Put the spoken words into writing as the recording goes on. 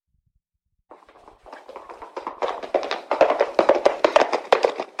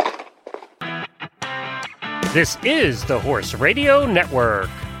This is the Horse Radio Network.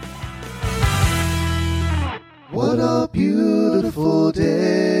 What a beautiful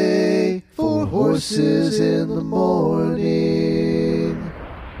day for horses in the morning.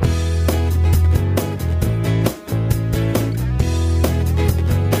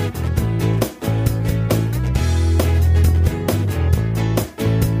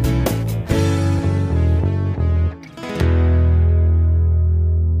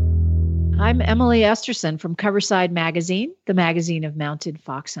 I'm Emily Esterson from Coverside Magazine, the magazine of mounted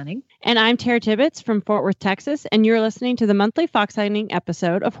fox hunting. And I'm Tara Tibbetts from Fort Worth, Texas, and you're listening to the monthly fox hunting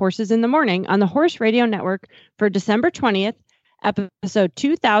episode of Horses in the Morning on the Horse Radio Network for December 20th, episode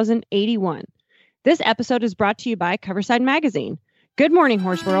 2081. This episode is brought to you by Coverside Magazine. Good morning,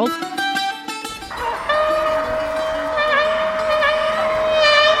 Horse World.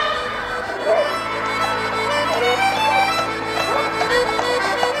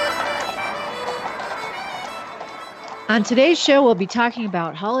 On today's show, we'll be talking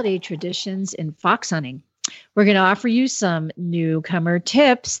about holiday traditions in fox hunting. We're going to offer you some newcomer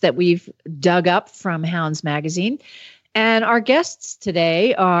tips that we've dug up from Hounds Magazine. And our guests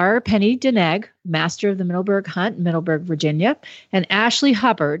today are Penny Deneg, master of the Middleburg Hunt in Middleburg, Virginia, and Ashley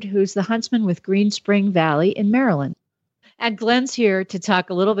Hubbard, who's the huntsman with Green Spring Valley in Maryland. And Glenn's here to talk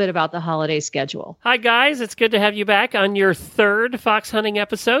a little bit about the holiday schedule. Hi, guys. It's good to have you back on your third fox hunting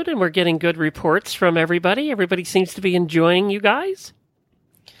episode, and we're getting good reports from everybody. Everybody seems to be enjoying you guys.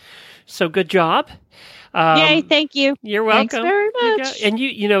 So good job. Yay, thank you. You're welcome. Thanks very much. And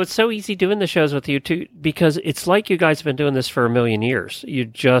you know, it's so easy doing the shows with you, too, because it's like you guys have been doing this for a million years. You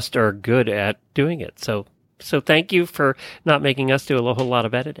just are good at doing it. So thank you for not making us do a whole lot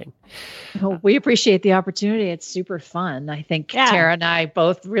of editing. Well, we appreciate the opportunity. It's super fun. I think Tara and I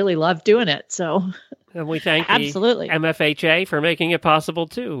both really love doing it. So, and we thank Absolutely. the MFHA for making it possible,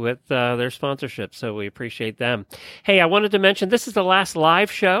 too, with their sponsorship. So we appreciate them. Hey, I wanted to mention this is the last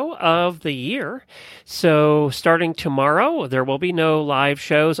live show of the year. So starting tomorrow, there will be no live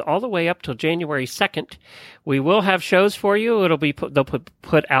shows all the way up till January 2nd. We will have shows for you. It'll be they'll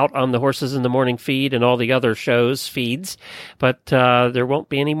put out on the Horses in the Morning feed and all the other shows feeds, but there won't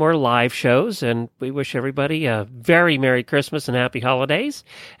be any more live shows. And we wish everybody a very Merry Christmas and Happy Holidays,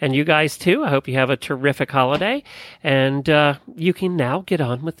 and you guys too. I hope you have a terrific holiday, and you can now get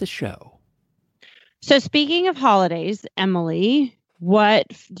on with the show. So speaking of holidays, Emily, do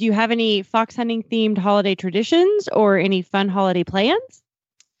you have any fox hunting themed holiday traditions or any fun holiday plans?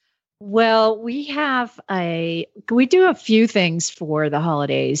 Well, we do a few things for the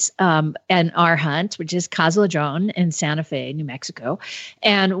holidays and our hunt, which is Cazaladrón in Santa Fe, New Mexico.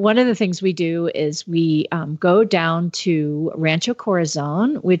 And one of the things we do is we go down to Rancho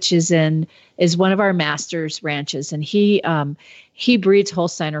Corazon, which is one of our master's ranches. And he breeds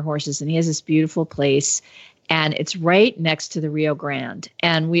Holsteiner horses, and he has this beautiful place. And it's right next to the Rio Grande.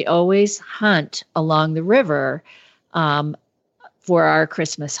 And we always hunt along the river for our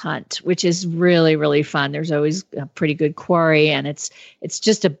Christmas hunt, which is really, really fun. There's always a pretty good quarry, and it's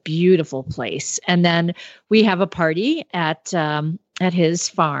just a beautiful place. And then we have a party at his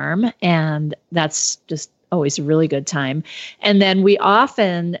farm, and that's just always a really good time. And then we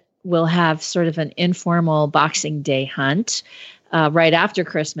often will have sort of an informal Boxing Day hunt right after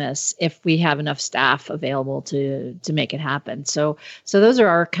Christmas if we have enough staff available to make it happen. So those are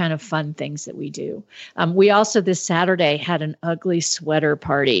our kind of fun things that we do. We also this Saturday had an ugly sweater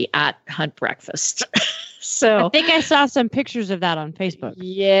party at Hunt Breakfast. So I think I saw some pictures of that on Facebook.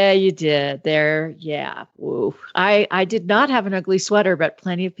 Yeah, you did. Yeah. Woo. I did not have an ugly sweater, but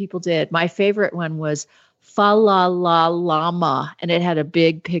plenty of people did. My favorite one was Fa La La Llama, and it had a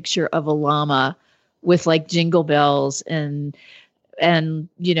big picture of a llama with like jingle bells and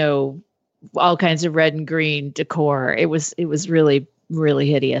you know, all kinds of red and green decor. It was really,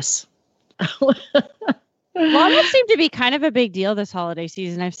 really hideous. Llamas seem to be kind of a big deal this holiday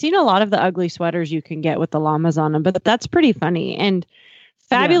season. I've seen a lot of the ugly sweaters you can get with the llamas on them, but that's pretty funny and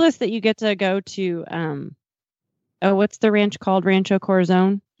fabulous that you get to go to, what's the ranch called? Rancho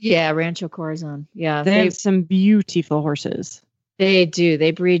Corazon? Yeah, Rancho Corazon. Yeah. They have some beautiful horses. They do.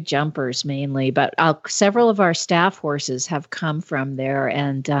 They breed jumpers mainly, but several of our staff horses have come from there,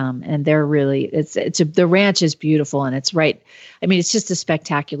 and they're really the ranch is beautiful, and it's right. I mean, it's just a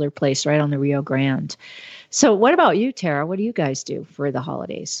spectacular place right on the Rio Grande. So, what about you, Tara? What do you guys do for the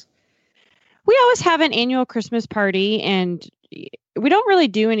holidays? We always have an annual Christmas party, and we don't really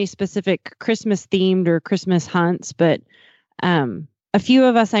do any specific Christmas themed or Christmas hunts, but a few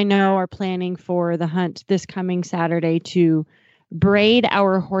of us I know are planning for the hunt this coming Saturday to braid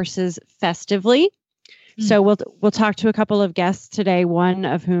our horses festively. Mm-hmm. So we'll talk to a couple of guests today, one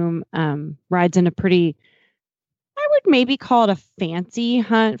of whom rides in a pretty would maybe call it a fancy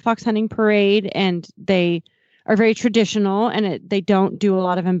fox hunting parade, and they are very traditional, and they don't do a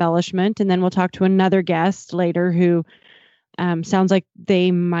lot of embellishment. And then we'll talk to another guest later who sounds like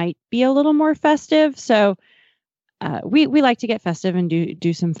they might be a little more festive. So we like to get festive and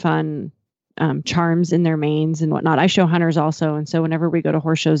do some fun charms in their manes and whatnot. I show hunters also, and so whenever we go to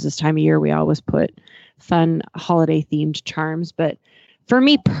horse shows this time of year, we always put fun holiday themed charms. But for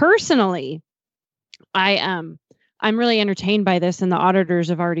me personally, I'm really entertained by this, and the auditors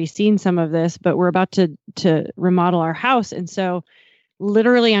have already seen some of this, but we're about to remodel our house. And so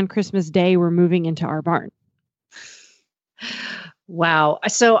literally on Christmas Day, we're moving into our barn. Wow.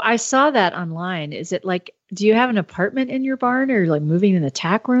 So I saw that online. Is it like, do you have an apartment in your barn, or like moving in the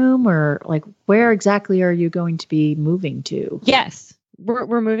tack room, or like where exactly are you going to be moving to? Yes,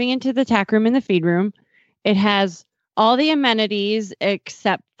 we're moving into the tack room and the feed room. It has all the amenities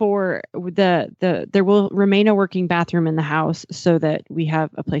except for there will remain a working bathroom in the house so that we have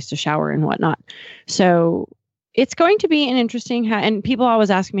a place to shower and whatnot. So it's going to be an interesting, and people always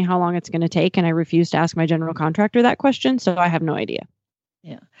ask me how long it's going to take, and I refuse to ask my general contractor that question. So I have no idea.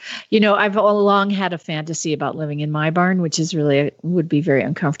 Yeah. I've all along had a fantasy about living in my barn, which is really would be very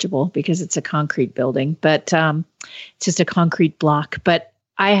uncomfortable because it's a concrete building, but it's just a concrete block. But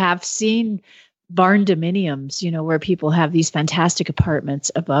I have seen barn dominiums, where people have these fantastic apartments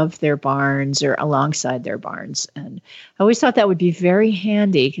above their barns or alongside their barns. And I always thought that would be very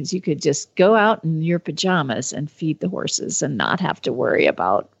handy because you could just go out in your pajamas and feed the horses and not have to worry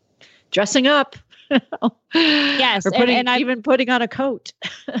about dressing up. Yes. Or even putting on a coat.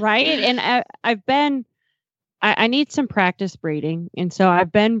 Right. And I need some practice braiding. And so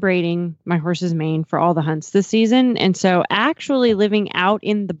I've been braiding my horse's mane for all the hunts this season. And so actually living out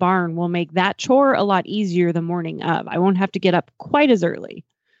in the barn will make that chore a lot easier the morning of. I won't have to get up quite as early.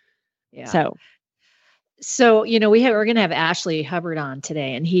 Yeah. So we're going to have Ashley Hubbard on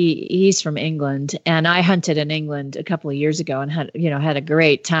today, and he's from England, and I hunted in England a couple of years ago and had a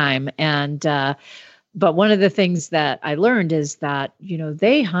great time. But one of the things that I learned is that,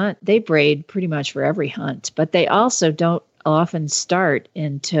 they braid pretty much for every hunt, but they also don't often start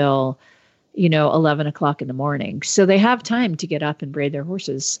until, 11 o'clock in the morning. So they have time to get up and braid their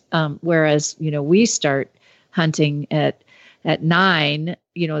horses. Whereas, we start hunting at 9,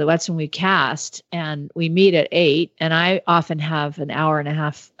 that's when we cast, and we meet at 8, and I often have an hour and a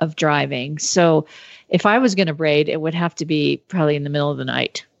half of driving. So if I was going to braid, it would have to be probably in the middle of the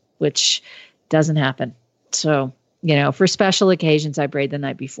night, which doesn't happen. So, for special occasions, I braid the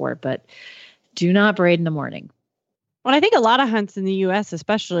night before, but do not braid in the morning. Well, I think a lot of hunts in the U.S.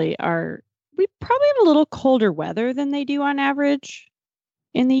 especially we probably have a little colder weather than they do on average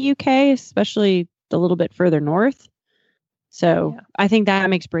in the U.K., especially a little bit further north. So yeah. I think that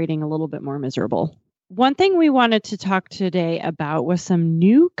makes braiding a little bit more miserable. One thing we wanted to talk today about was some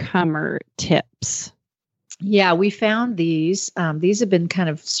newcomer tips. Yeah, we found these. These have been kind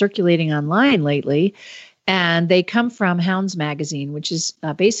of circulating online lately, and they come from Hounds Magazine, which is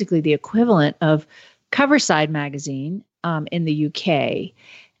basically the equivalent of Coverside Magazine in the UK.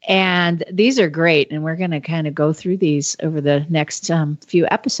 And these are great, and we're going to kind of go through these over the next few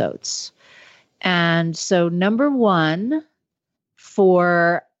episodes. And so number 1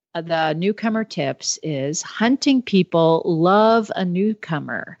 for the newcomer tips is hunting people love a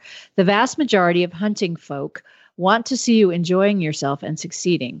newcomer. The vast majority of hunting folk want to see you enjoying yourself and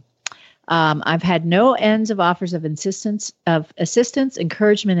succeeding. I've had no ends of offers of assistance,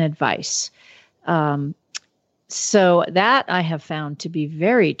 encouragement, and advice. So that I have found to be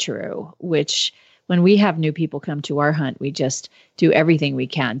very true, which when we have new people come to our hunt, we just do everything we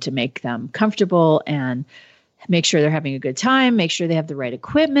can to make them comfortable and make sure they're having a good time, make sure they have the right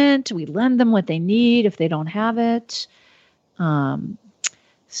equipment. We lend them what they need if they don't have it.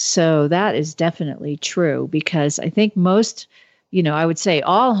 So that is definitely true, because I think most, I would say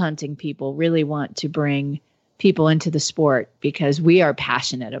all hunting people really want to bring people into the sport because we are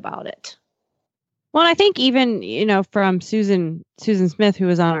passionate about it. Well, I think even, from Susan Smith, who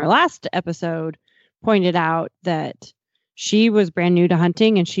was on our last episode, pointed out that she was brand new to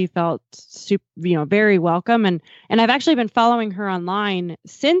hunting and she felt very welcome. And I've actually been following her online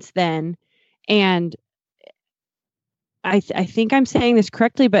since then. And I think I'm saying this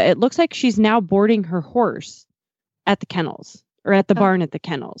correctly, but it looks like she's now boarding her horse at the kennels or at the barn at the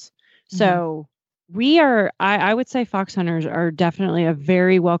kennels. Mm-hmm. So I would say fox hunters are definitely a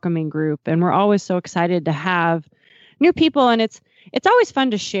very welcoming group, and we're always so excited to have new people. And it's always fun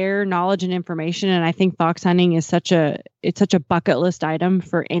to share knowledge and information. And I think fox hunting is such a bucket list item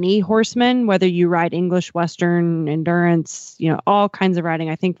for any horseman, whether you ride English, Western, endurance, all kinds of riding.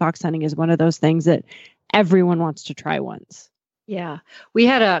 I think fox hunting is one of those things that everyone wants to try once. Yeah. We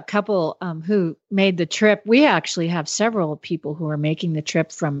had a couple who made the trip. We actually have several people who are making the trip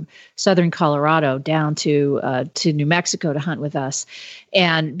from southern Colorado down to New Mexico to hunt with us.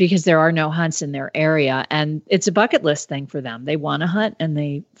 And because there are no hunts in their area, and it's a bucket list thing for them. They want to hunt and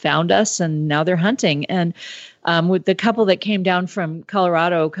they found us and now they're hunting. And with the couple that came down from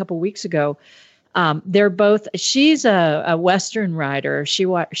Colorado a couple weeks ago, they're both, she's a Western rider. She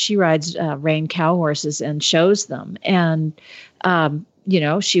rides rein cow horses and shows them. And,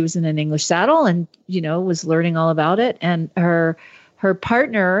 she was in an English saddle and, was learning all about it. And her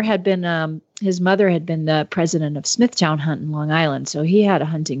partner had been, his mother had been the president of Smithtown Hunt in Long Island. So he had a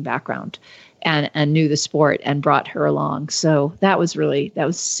hunting background and knew the sport and brought her along. So that was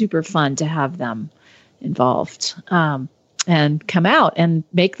super fun to have them involved. And come out and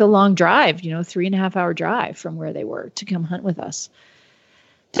make the long drive, 3.5 hour drive from where they were to come hunt with us.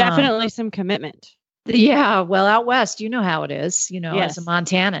 Definitely some commitment. Yeah. Well, out West, you know how it is, Yes. as a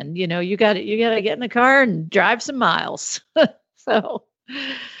Montanan, you got to get in the car and drive some miles. So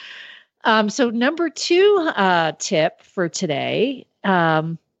number 2 tip for today,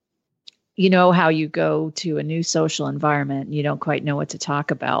 you know how you go to a new social environment and you don't quite know what to talk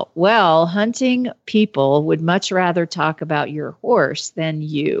about. Well, hunting people would much rather talk about your horse than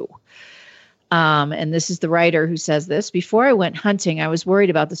you. And this is the writer who says this. Before I went hunting, I was worried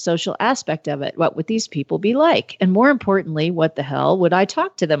about the social aspect of it. What would these people be like? And more importantly, what the hell would I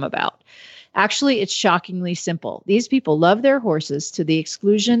talk to them about? Actually, it's shockingly simple. These people love their horses to the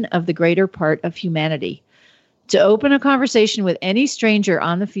exclusion of the greater part of humanity. To open a conversation with any stranger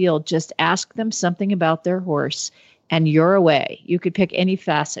on the field, just ask them something about their horse and you're away. You could pick any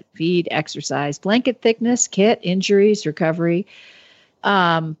facet: feed, exercise, blanket thickness, kit, injuries, recovery,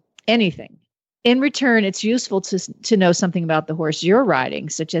 anything. In return, it's useful to know something about the horse you're riding,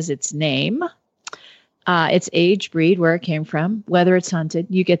 such as its name, its age, breed, where it came from, whether it's hunted.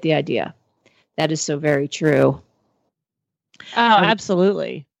 You get the idea. That is so very true. Oh,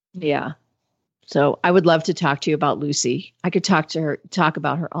 absolutely. Yeah. So I would love to talk to you about Lucy. I could talk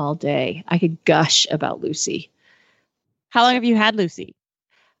about her all day. I could gush about Lucy. How long have you had Lucy?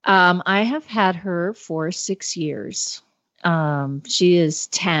 I have had her for 6 years. She is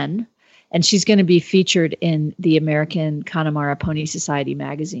 10, and she's going to be featured in the American Connemara Pony Society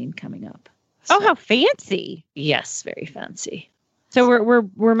magazine coming up. So, oh, how fancy! Yes, very fancy. So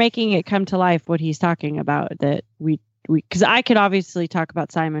we're making it come to life what he's talking about. That we because I could obviously talk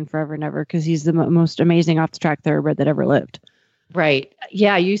about Simon forever and ever because he's the most amazing off the track thoroughbred that ever lived. Right?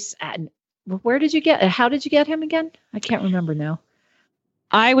 Yeah. Where did you get? How did you get him again? I can't remember now.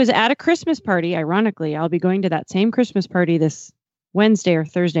 I was at a Christmas party. Ironically, I'll be going to that same Christmas party this Wednesday or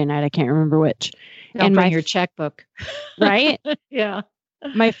Thursday night. I can't rember which. And bring your checkbook, right? Yeah.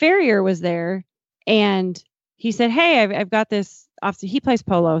 My farrier was there, and he said, "Hey, I've got this." He plays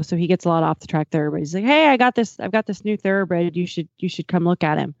polo, so he gets a lot off the track thoroughbred. He's like, "Hey, I've got this new thoroughbred. You should come look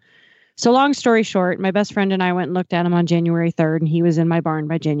at him." So long story short, my best friend and I went and looked at him on January 3rd, and he was in my barn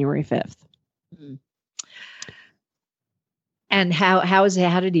by January 5th. Mm-hmm. And how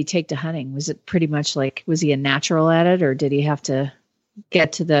did he take to hunting? Was it pretty much like, was he a natural at it, or did he have to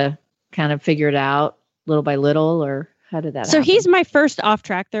get to the kind of figure it out little by little, or how did that happen? So he's my first off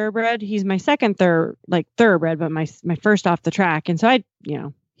track thoroughbred. He's my second thoroughbred, but my first off the track. And so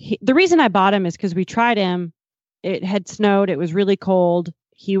the reason I bought him is because we tried him. It had snowed. It was really cold.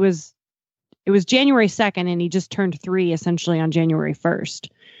 It was January 2nd and he just turned 3 essentially on January 1st.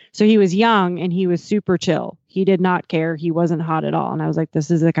 So he was young and he was super chill. He did not care. He wasn't hot at all. And I was like, this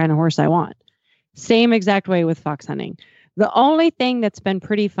is the kind of horse I want. Same exact way with fox hunting. The only thing that's been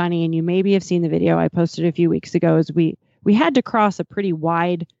pretty funny, and you maybe have seen the video I posted a few weeks ago, is we had to cross a pretty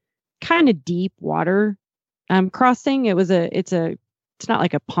wide, kind of deep water crossing. It's not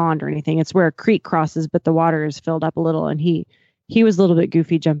like a pond or anything. It's where a creek crosses, but the water is filled up a little. And he was a little bit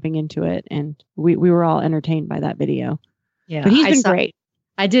goofy jumping into it. And we were all entertained by that video. Yeah, but he's been great.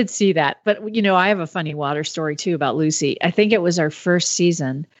 I did see that. But, I have a funny water story too about Lucy. I think it was our first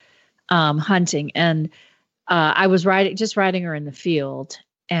season hunting. And I was riding her in the field.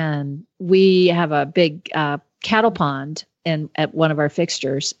 And we have a big cattle pond at one of our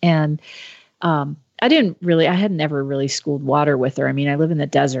fixtures. And I had never really schooled water with her. I mean, I live in the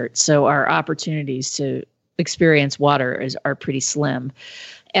desert, so our opportunities to experience water are pretty slim.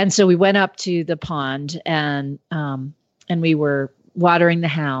 And so we went up to the pond and we were watering the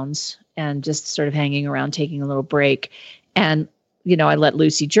hounds and just sort of hanging around, taking a little break. And, I let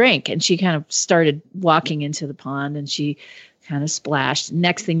Lucy drink, and she kind of started walking into the pond and she kind of splashed.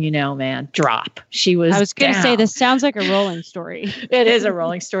 Next thing you know, man, drop. I was going to say, this sounds like a rolling story. It is a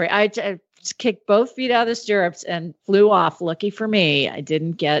rolling story. kicked both feet out of the stirrups and flew off. Lucky for me, I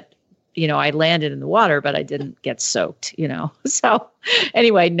didn't get, I landed in the water, but I didn't get soaked, So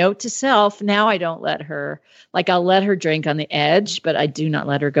anyway, note to self, now I don't let her, I'll let her drink on the edge, but I do not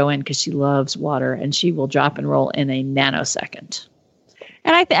let her go in because she loves water and she will drop and roll in a nanosecond.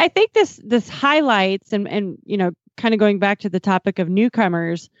 And I think this highlights and kind of going back to the topic of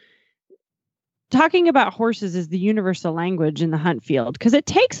newcomers, talking about horses is the universal language in the hunt field because it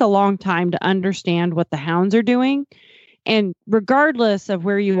takes a long time to understand what the hounds are doing. And regardless of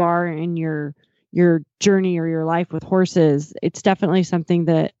where you are in your journey or your life with horses, it's definitely something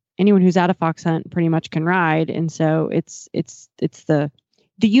that anyone who's at a fox hunt pretty much can ride. And so it's the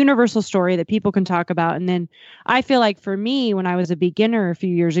universal story that people can talk about. And then I feel like for me, when I was a beginner a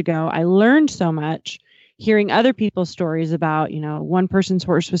few years ago, I learned so much hearing other people's stories about, one person's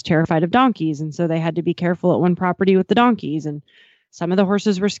horse was terrified of donkeys. And so they had to be careful at one property with the donkeys. And some of the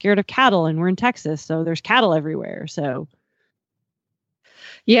horses were scared of cattle, and we're in Texas, so there's cattle everywhere. So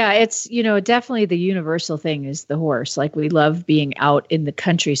yeah, it's, definitely the universal thing is the horse. We love being out in the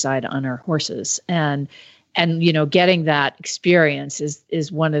countryside on our horses and getting that experience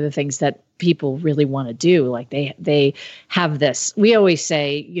is one of the things that people really want to do. They have this, we always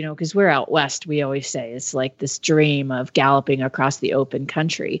say, because we're out west, we always say it's like this dream of galloping across the open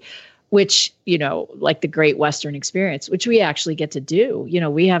country, which, like the Great Western experience, which we actually get to do.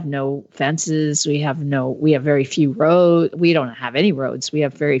 We have no fences. We have very few roads. We don't have any roads. We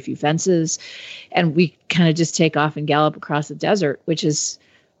have very few fences. And we kind of just take off and gallop across the desert, which is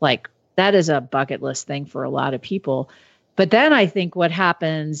that is a bucket list thing for a lot of people. But then I think what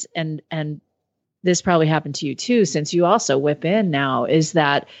happens, and this probably happened to you too, since you also whip in now, is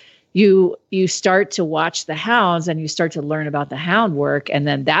that you start to watch the hounds and you start to learn about the hound work. And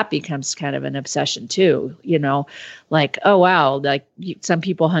then that becomes kind of an obsession too, oh, wow. Some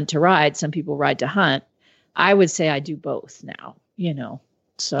people hunt to ride, some people ride to hunt. I would say I do both now,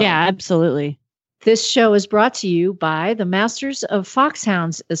 so. Yeah, absolutely. This show is brought to you by the Masters of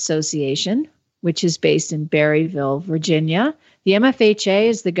Foxhounds Association, which is based in Berryville, Virginia. The MFHA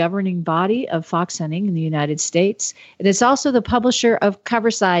is the governing body of fox hunting in the United States. It is also the publisher of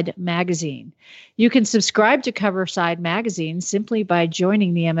Coverside magazine. You can subscribe to Coverside magazine simply by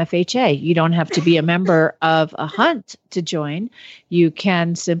joining the MFHA. You don't have to be a member of a hunt to join. You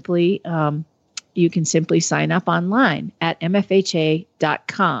can simply sign up online at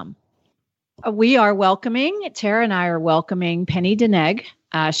mfha.com. We are welcoming, Tara and I are welcoming Penny Deneg.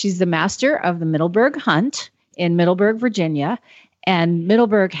 She's the master of the Middleburg Hunt in Middleburg, Virginia. And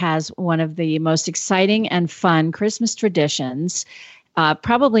Middleburg has one of the most exciting and fun Christmas traditions,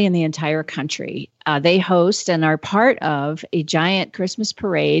 probably in the entire country. They host and are part of a giant Christmas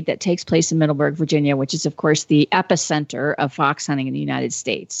parade that takes place in Middleburg, Virginia, which is, of course, the epicenter of fox hunting in the United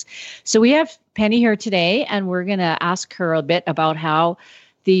States. So we have Penny here today, and we're going to ask her a bit about how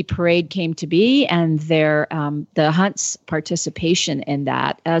the parade came to be and the hunt's participation in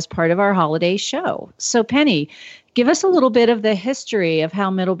that as part of our holiday show. So Penny, give us a little bit of the history of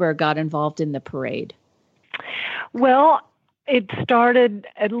how Middleburg got involved in the parade. Well, it started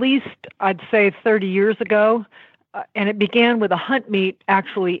at least, I'd say, 30 years ago, and it began with a hunt meet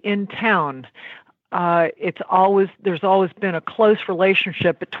actually in town. There's always been a close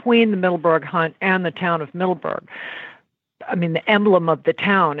relationship between the Middleburg Hunt and the town of Middleburg. I mean, the emblem of the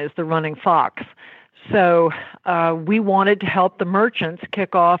town is the running fox. So we wanted to help the merchants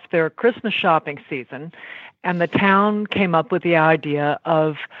kick off their Christmas shopping season, and the town came up with the idea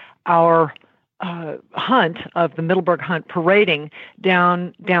of our hunt, of the Middleburg Hunt, parading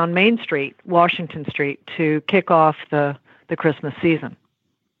down Main Street, Washington Street, to kick off the Christmas season.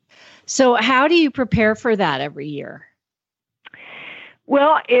 So how do you prepare for that every year?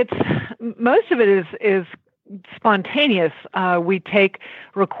 Well, most of it is spontaneous. We take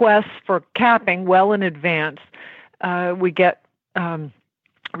requests for capping well in advance. We get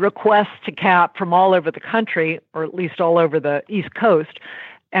requests to cap from all over the country, or at least all over the East Coast.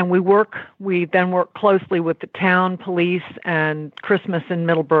 And we then work closely with the town police and Christmas in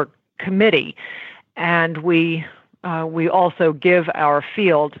Middleburg committee. And we also give our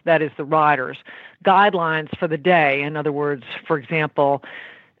field, that is the riders, guidelines for the day. In other words, for example,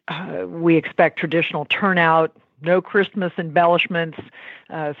 we expect traditional turnout, no Christmas embellishments,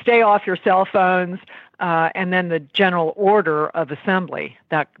 stay off your cell phones, and then the general order of assembly,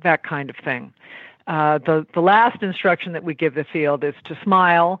 that kind of thing. The last instruction that we give the field is to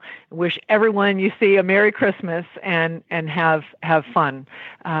smile, wish everyone you see a Merry Christmas, and have fun.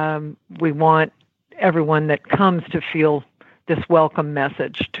 We want everyone that comes to feel this welcome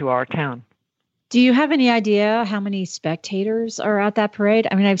message to our town. Do you have any idea how many spectators are at that parade?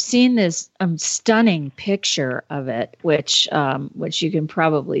 I mean, I've seen this stunning picture of it, which you can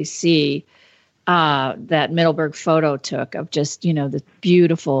probably see, that Middleburg photo took of just, the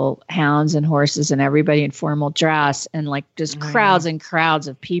beautiful hounds and horses and everybody in formal dress and like just crowds and crowds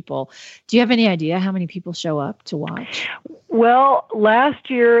of people. Do you have any idea how many people show up to watch? Well, last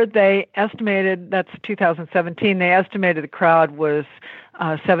year they estimated, that's 2017, they estimated the crowd was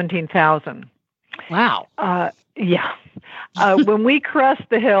 17,000. Wow. Yeah. When we crest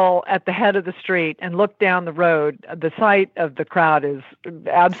the hill at the head of the street and look down the road, the sight of the crowd is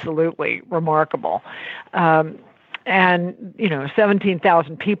absolutely remarkable. And,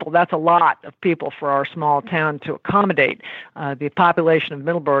 17,000 people, that's a lot of people for our small town to accommodate. The population of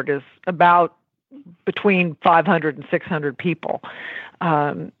Middleburg is about between 500 and 600 people.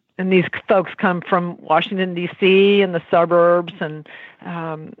 And these folks come from Washington, D.C. and the suburbs, and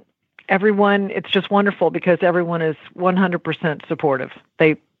everyone, it's just wonderful because everyone is 100% supportive.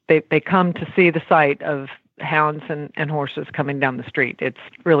 They come to see the sight of hounds and horses coming down the street. It's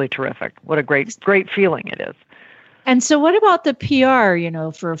really terrific. What a great feeling it is. And so what about the PR,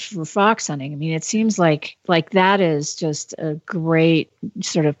 for fox hunting? I mean, it seems like that is just a great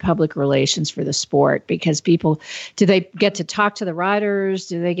sort of public relations for the sport, because people, do they get to talk to the riders?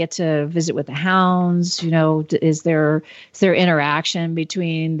 Do they get to visit with the hounds? Is there interaction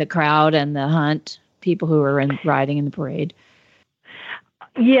between the crowd and the hunt, people who are riding in the parade?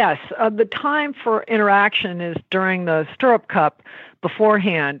 Yes. The time for interaction is during the Stirrup Cup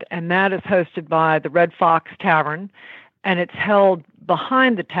beforehand, and that is hosted by the Red Fox Tavern, and it's held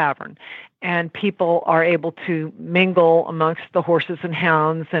behind the tavern, and people are able to mingle amongst the horses and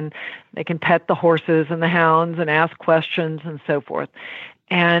hounds, and they can pet the horses and the hounds and ask questions and so forth.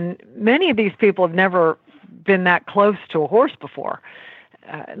 And many of these people have never been that close to a horse before.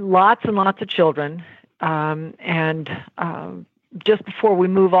 Lots and lots of children, and just before we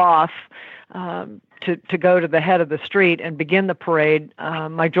move off to go to the head of the street and begin the parade,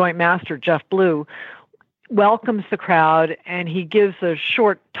 my joint master, Jeff Blue, welcomes the crowd, and he gives a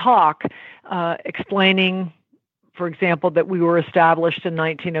short talk explaining, for example, that we were established in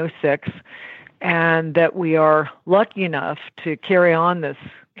 1906 and that we are lucky enough to carry on this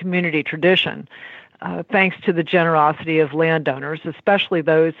community tradition thanks to the generosity of landowners, especially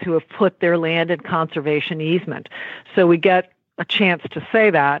those who have put their land in conservation easement. So we get a chance to say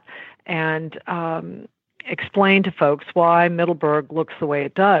that and explain to folks why Middleburg looks the way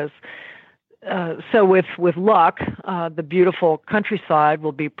it does. So with luck, the beautiful countryside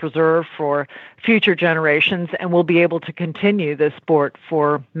will be preserved for future generations, and we'll be able to continue this sport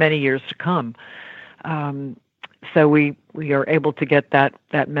for many years to come. So we are able to get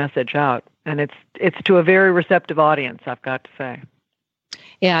that message out, and it's to a very receptive audience, I've got to say.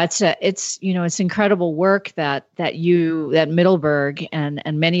 Yeah, it's incredible work that Middleburg and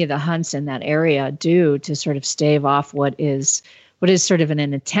many of the hunts in that area do to sort of stave off what is sort of an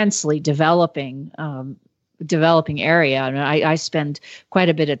intensely developing area. I mean, I spend quite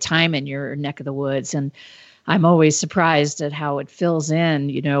a bit of time in your neck of the woods, and I'm always surprised at how it fills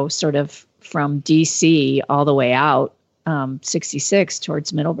in, sort of from DC all the way out 66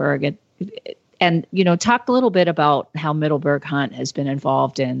 towards Middleburg. And talk a little bit about how Middleburg Hunt has been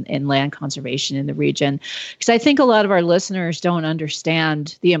involved in land conservation in the region, because I think a lot of our listeners don't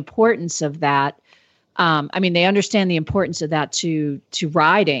understand the importance of that. They understand the importance of that to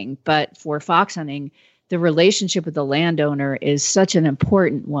riding, but for fox hunting, the relationship with the landowner is such an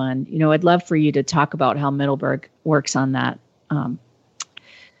important one. I'd love for you to talk about how Middleburg works on that.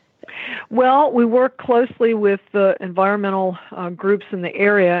 Well, we work closely with the environmental groups in the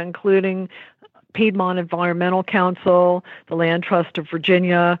area, including Piedmont Environmental Council, the Land Trust of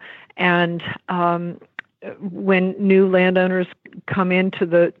Virginia, and when new landowners come into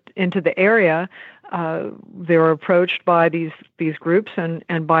the area, they're approached by these groups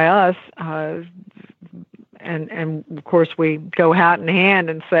and by us, and of course we go hat in hand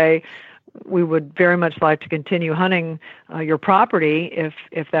and say we would very much like to continue hunting your property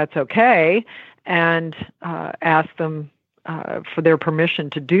if that's okay, and ask them for their permission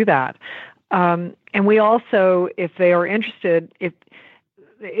to do that. And we also, if they are interested,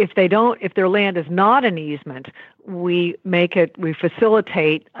 if their land is not an easement, we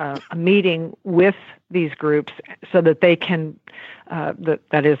facilitate a meeting with these groups so that they can,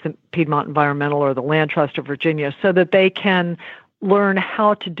 that is the Piedmont Environmental or the Land Trust of Virginia, so that they can learn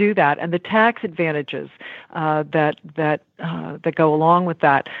how to do that and the tax advantages that go along with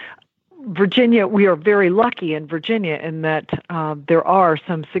that. Virginia, we are very lucky in Virginia in that there are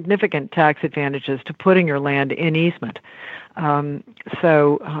some significant tax advantages to putting your land in easement.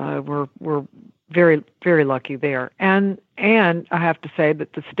 So we're very, very lucky there. And I have to say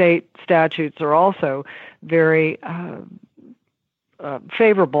that the state statutes are also very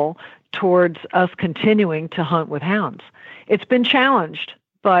favorable towards us continuing to hunt with hounds. It's been challenged,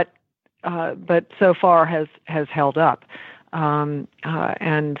 but so far has held up, and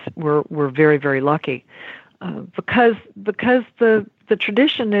we're very, very lucky because the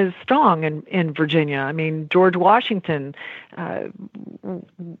tradition is strong in Virginia. I mean, George Washington,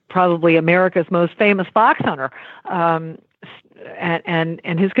 probably America's most famous fox hunter, and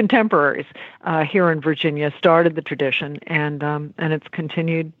his contemporaries here in Virginia started the tradition, and it's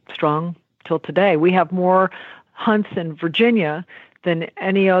continued strong till today. We have more hunts in Virginia than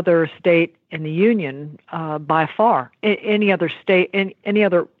any other state in the Union by far. Any other state, any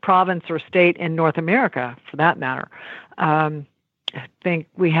other province or state in North America, for that matter. I think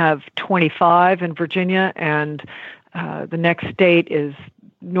we have 25 in Virginia, and the next state is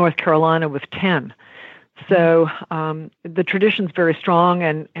North Carolina with 10. So the tradition's very strong,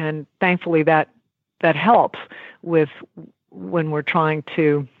 and thankfully that helps with when we're trying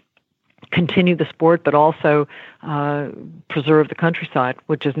to continue the sport, but also preserve the countryside,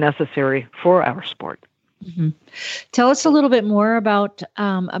 which is necessary for our sport. Mm-hmm. Tell us a little bit more about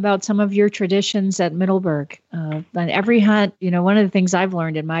some of your traditions at Middleburg. On every hunt, one of the things I've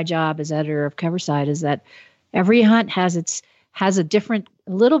learned in my job as editor of Coverside is that every hunt has a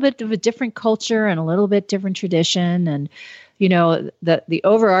little bit of a different culture and a little bit different tradition, and the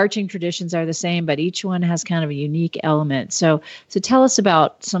overarching traditions are the same, but each one has kind of a unique element. So tell us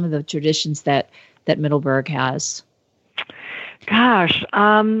about some of the traditions that Middleburg has. Gosh,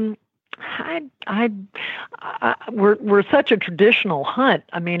 we're such a traditional hunt.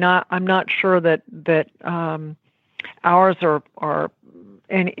 I mean, I'm not sure that ours are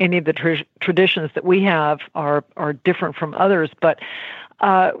any of the traditions that we have are different from others. But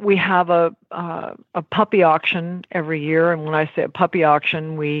we have a puppy auction every year, and when I say a puppy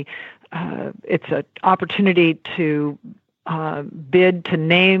auction, it's an opportunity to bid to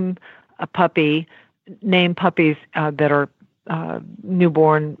name puppies that are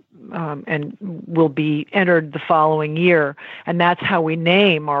newborn. And will be entered the following year, and that's how we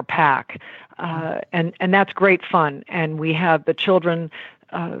name our pack, and that's great fun. And we have the children,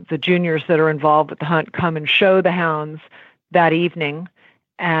 the juniors that are involved with the hunt, come and show the hounds that evening,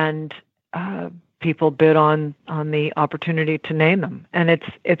 and people bid on the opportunity to name them, and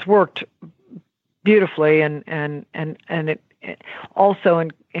it's worked beautifully, and it also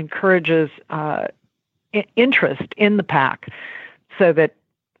encourages interest in the pack, so that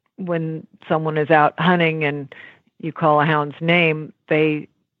when someone is out hunting and you call a hound's name, they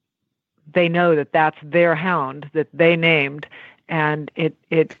know that that's their hound that they named, and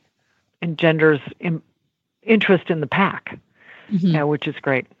it engenders interest in the pack, mm-hmm. Which is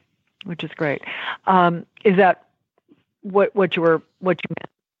great. Is that what you meant?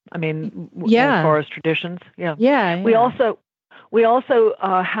 I mean, yeah. As far as traditions, yeah. Yeah. We also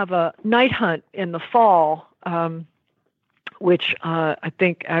have a night hunt in the fall. Which I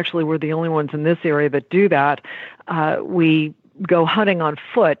think actually we're the only ones in this area that do that. We go hunting on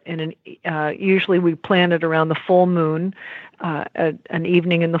foot, and usually we plan it around the full moon, an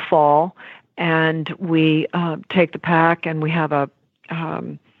evening in the fall, and we take the pack and we have a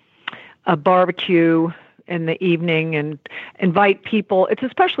barbecue in the evening and invite people. It's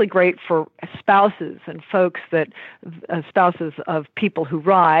especially great for spouses and folks spouses of people who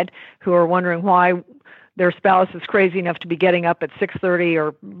ride, who are wondering why their spouse is crazy enough to be getting up at 6:30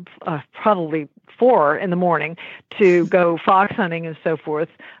 or probably 4 in the morning to go fox hunting and so forth.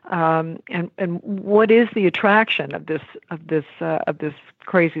 And what is the attraction of this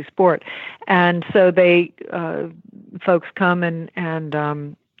crazy sport? And so folks come and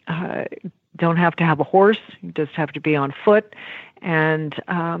don't have to have a horse; you just have to be on foot, and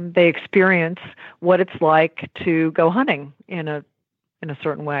they experience what it's like to go hunting in a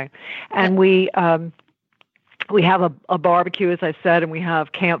certain way. And we have a barbecue, as I said, and we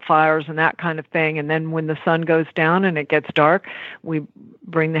have campfires and that kind of thing. And then when the sun goes down and it gets dark, we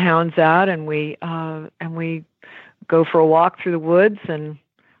bring the hounds out and we go for a walk through the woods and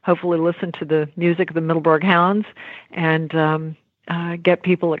hopefully listen to the music of the Middleburg Hounds and get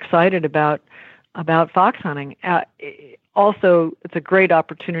people excited about fox hunting. Also, it's a great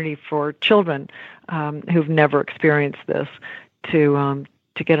opportunity for children who've never experienced this to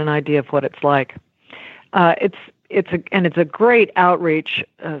get an idea of what it's like. It's a great outreach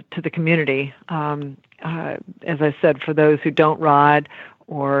to the community. As I said, for those who don't ride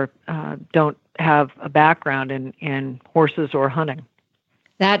or don't have a background in horses or hunting.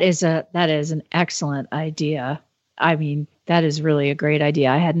 That is an excellent idea. I mean, that is really a great idea.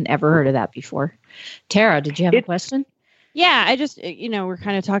 I hadn't ever heard of that before. Tara, did you have a question? Yeah, I just, we're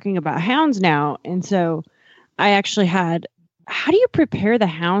kind of talking about hounds now. And so I actually how do you prepare the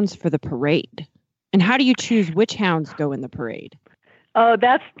hounds for the parade? And how do you choose which hounds go in the parade? Oh,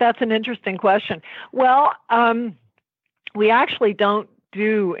 that's an interesting question. Well, we actually don't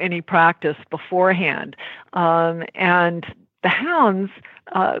do any practice beforehand. And the hounds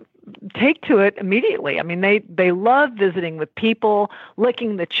take to it immediately. I mean, they love visiting with people,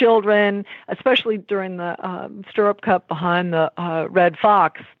 licking the children, especially during the stirrup cup behind the red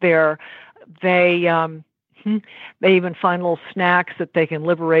fox there. They even find little snacks that they can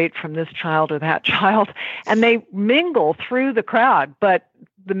liberate from this child or that child, and they mingle through the crowd. But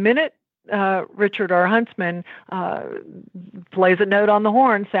the minute Richard, our huntsman, plays a note on the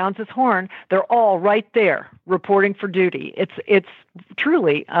horn, sounds his horn, they're all right there reporting for duty. It's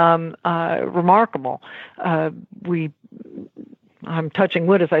truly remarkable. I'm touching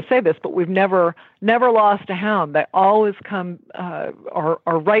wood as I say this, but we've never lost a hound. They always come are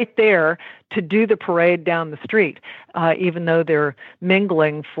right there to do the parade down the street, even though they're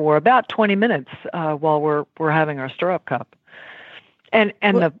mingling for about 20 minutes while we're having our stirrup cup. And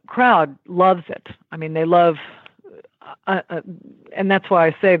the crowd loves it. I mean, they love, and that's why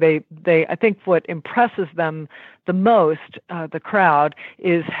I say they. I think what impresses them the most, the crowd,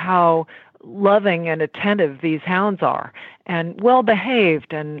 is how loving and attentive these hounds are, and well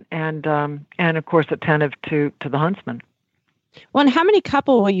behaved, and of course attentive to the huntsman. Well, and how many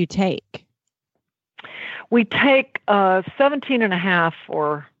couple will you take? We take 17 and a half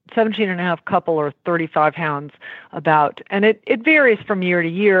couple or 35 hounds about, and it varies from year to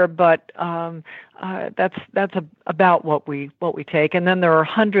year, but that's about what we take. And then there are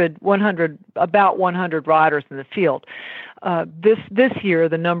 100 riders in the field. This year,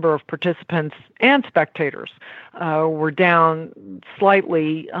 the number of participants and spectators were down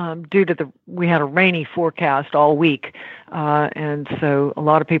slightly due to we had a rainy forecast all week, and so a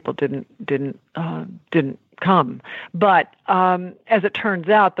lot of people didn't come. But as it turns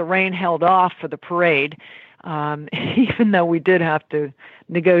out, the rain held off for the parade, even though we did have to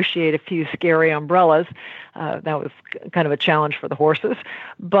negotiate a few scary umbrellas. That was kind of a challenge for the horses.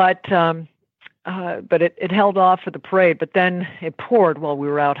 But it held off for the parade. But then it poured while we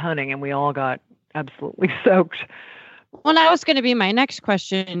were out hunting, and we all got absolutely soaked. Well, that was going to be my next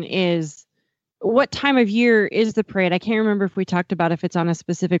question is, what time of year is the parade? I can't remember if we talked about if it's on a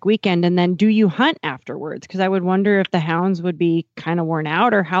specific weekend. And then do you hunt afterwards? Because I would wonder if the hounds would be kind of worn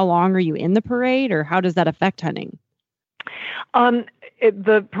out, or how long are you in the parade, or how does that affect hunting?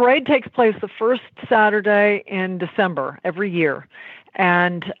 The parade takes place the first Saturday in December every year.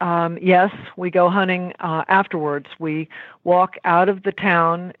 And yes, we go hunting afterwards. We walk out of the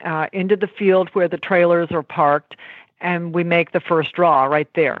town into the field where the trailers are parked, and we make the first draw right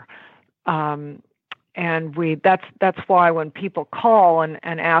there. And that's why when people call and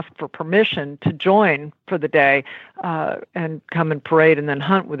ask for permission to join for the day and come and parade and then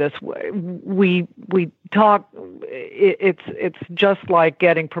hunt with us, we talk. It's just like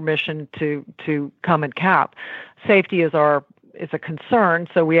getting permission to come and cap. Safety is a concern,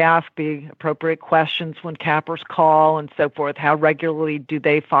 so we ask the appropriate questions when cappers call and so forth. How regularly do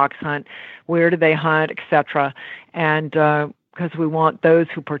they fox hunt? Where do they hunt, etc. And because we want those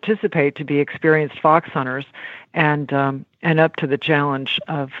who participate to be experienced fox hunters and up to the challenge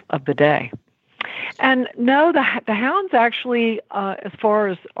of the day. And no, the hounds actually, as far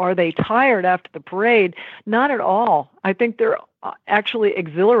as are they tired after the parade, not at all. I think they're actually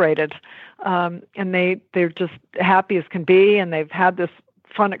exhilarated, and they're just happy as can be, and they've had this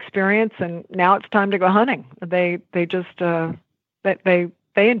fun experience, and now it's time to go hunting. They just they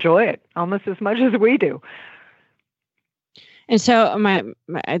enjoy it almost as much as we do. And so my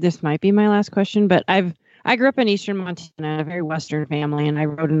this might be my last question, but I grew up in Eastern Montana, a very Western family, and I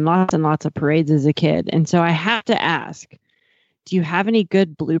rode in lots and lots of parades as a kid. And so I have to ask, do you have any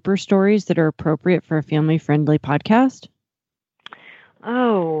good blooper stories that are appropriate for a family-friendly podcast?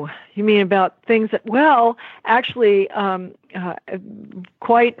 Oh, you mean about things that, well, actually,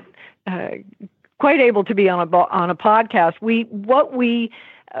 quite able to be on a podcast.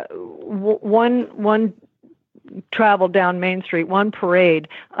 One traveled down Main Street, one parade.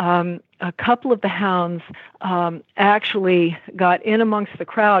 A couple of the hounds actually got in amongst the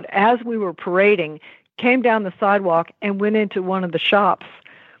crowd as we were parading, came down the sidewalk, and went into one of the shops.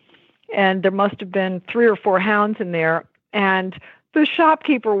 And there must have been 3 or 4 hounds in there. And the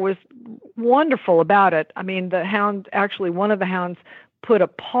shopkeeper was wonderful about it. I mean, one of the hounds put a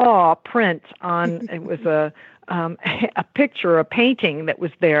paw print on, it was a a picture, a painting that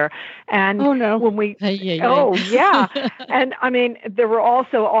was there. And Oh no. when we, Ay. oh yeah, and I mean there were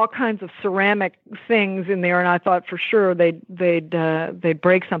also all kinds of ceramic things in there, and I thought for sure they'd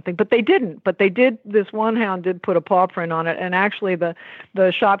break something, but they didn't. But they did. This one hound did put a paw print on it, and actually the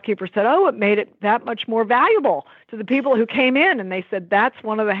shopkeeper said, "Oh, it made it that much more valuable to the people who came in." And they said that's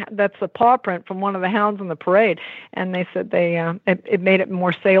a paw print from one of the hounds in the parade, and they said it made it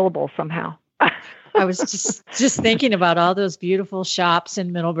more saleable somehow. I was just thinking about all those beautiful shops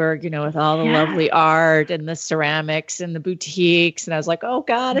in Middleburg, with all the lovely art and the ceramics and the boutiques. And I was like, oh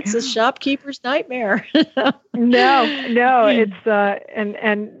God, it's a shopkeeper's nightmare. No, it's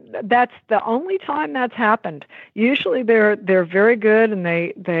and that's the only time that's happened. Usually they're very good, and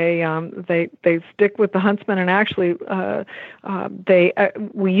they stick with the huntsman. And actually,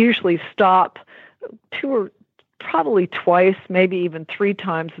 we usually stop probably twice, maybe even 3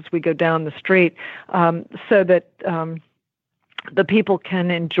 times as we go down the street, so that the people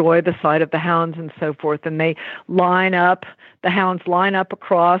can enjoy the sight of the hounds and so forth. And the hounds line up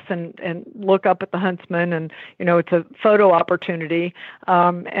across and look up at the huntsman, and it's a photo opportunity,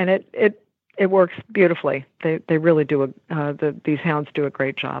 and it works beautifully. They really do. These hounds do a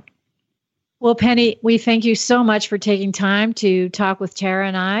great job. Well, Penny, we thank you so much for taking time to talk with Tara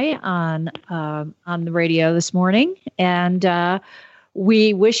and I on the radio this morning. And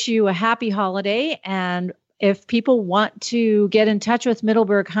we wish you a happy holiday. And if people want to get in touch with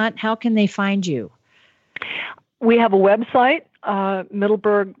Middleburg Hunt, how can they find you? We have a website,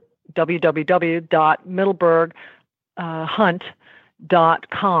 Middleburg, www.middleburghunt.com,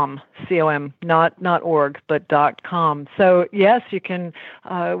 com, not org, but .com. So yes, you can.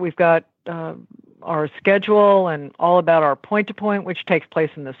 We've got our schedule and all about our point-to-point, which takes place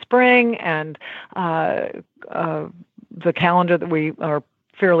in the spring, and the calendar our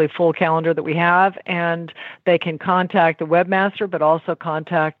fairly full calendar that we have, and they can contact the webmaster, but also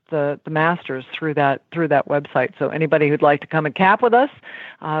contact the masters through that website. So anybody who'd like to come and cap with us,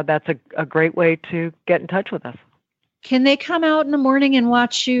 that's a great way to get in touch with us. Can they come out in the morning and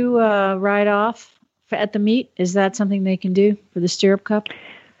watch you ride off at the meet? Is that something they can do for the Stirrup Cup?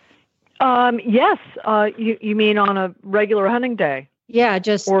 Yes. You mean on a regular hunting day? Yeah,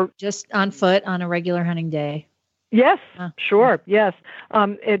 just on foot on a regular hunting day. Yes, sure. Yes.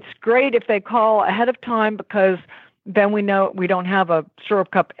 It's great if they call ahead of time, because then we know we don't have a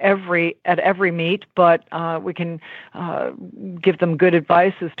Stirrup Cup at every meet, but we can give them good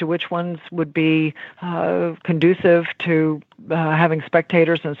advice as to which ones would be conducive to having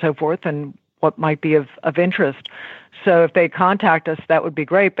spectators and so forth, and what might be of interest. So if they contact us, that would be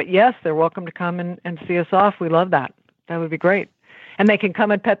great. But yes, they're welcome to come and see us off. We love that. That would be great. And they can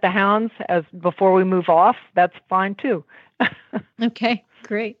come and pet the hounds before we move off. That's fine too. Okay,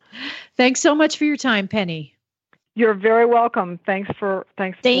 great. Thanks so much for your time, Penny. You're very welcome. Thanks for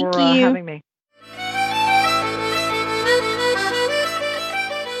having me.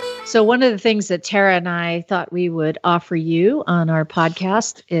 So one of the things that Tara and I thought we would offer you on our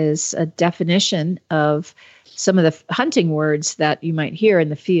podcast is a definition of some of the hunting words that you might hear in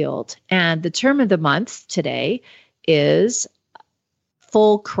the field. And the term of the month today is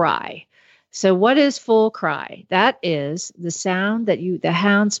full cry. So what is full cry? That is the sound that the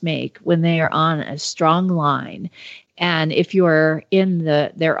hounds make when they are on a strong line. And if you're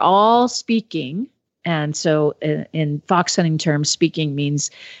they're all speaking. And so in fox hunting terms, speaking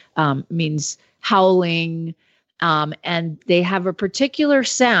means howling. And they have a particular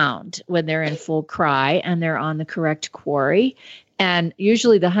sound when they're in full cry and they're on the correct quarry. And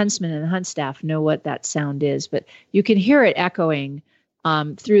usually the huntsman and the hunt staff know what that sound is, but you can hear it echoing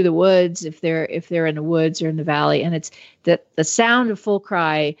through the woods if they're in the woods or in the valley. And it's the sound of full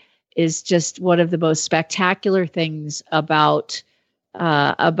cry is just one of the most spectacular things about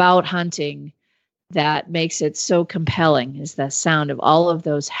hunting that makes it so compelling, is the sound of all of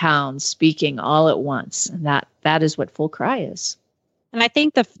those hounds speaking all at once. And that is what full cry is. And I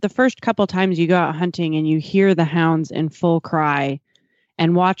think the first couple times you go out hunting and you hear the hounds in full cry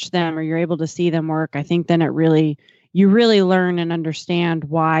and watch them, or you're able to see them work, I think then you really learn and understand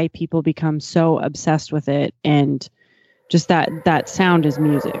why people become so obsessed with it. And just that sound is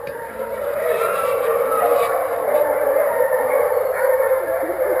music.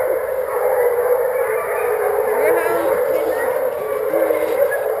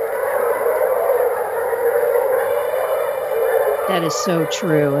 That is so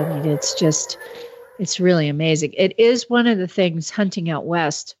true. I mean, it's really amazing. It is one of the things hunting out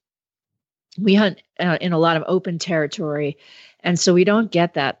west. We hunt in a lot of open territory. And so we don't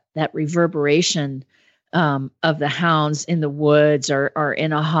get that reverberation of the hounds in the woods or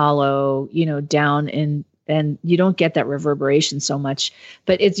in a hollow, down in and you don't get that reverberation so much,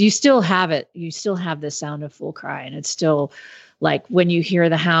 but you still have it. You still have the sound of full cry, and it's still like when you hear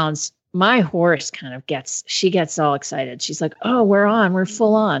the hounds, my horse kind of she gets all excited. She's like, oh, we're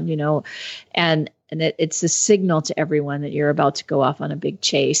full on, and it's a signal to everyone that you're about to go off on a big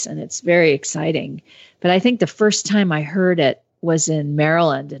chase, and it's very exciting. But I think the first time I heard it was in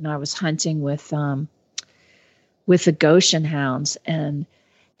Maryland, and I was hunting with the Goshen hounds, and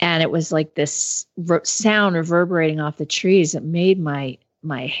it was like this sound reverberating off the trees. It made my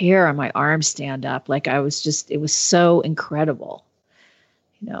hair on my arm stand up. Like it was so incredible.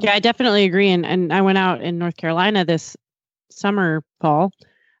 Yeah, I definitely agree. And I went out in North Carolina this summer, fall,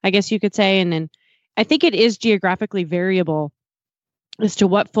 I guess you could say. And then I think it is geographically variable as to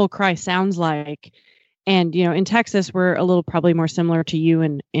what full cry sounds like. And, in Texas, we're a little probably more similar to you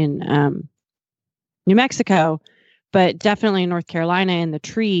in New Mexico, but definitely in North Carolina in the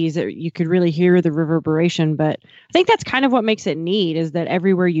trees, you could really hear the reverberation. But I think that's kind of what makes it neat, is that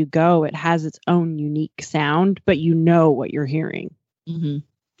everywhere you go, it has its own unique sound, but you know what you're hearing. Mm-hmm.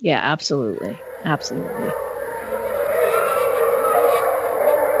 Yeah, absolutely. Absolutely.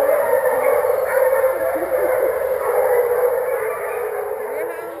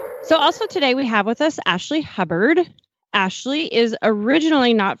 So also today we have with us Ashley Hubbard. Ashley is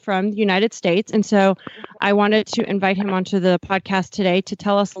originally not from the United States, and so I wanted to invite him onto the podcast today to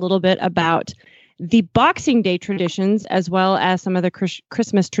tell us a little bit about the Boxing Day traditions as well as some of the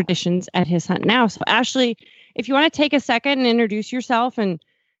Christmas traditions at his hunt now. So Ashley, if you want to take a second and introduce yourself and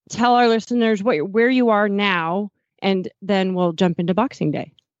tell our listeners where you are now, and then we'll jump into Boxing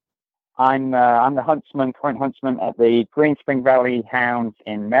Day. I'm the current huntsman at the Green Spring Valley Hounds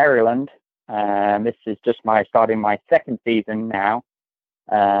in Maryland. This is just starting my second season now.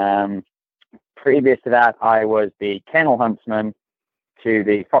 Previous to that, I was the kennel huntsman to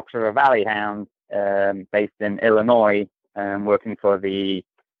the Fox River Valley Hounds, based in Illinois, working for the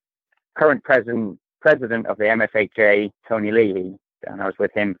current president of the MFHA, Tony Leahy. And I was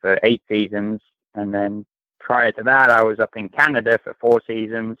with him for 8 seasons. And then prior to that, I was up in Canada for 4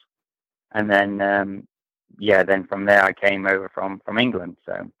 seasons. And then, then from there, I came over from England.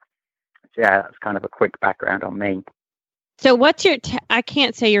 So yeah, that's kind of a quick background on me. So what's your, I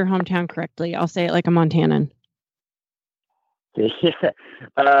can't say your hometown correctly. I'll say it like a Montanan. Yeah.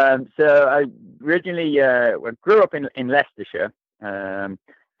 So I originally grew up in Leicestershire.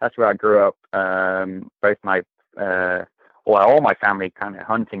 That's where I grew up. Both all my family kind of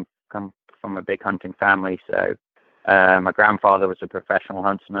come from a big hunting family. So my grandfather was a professional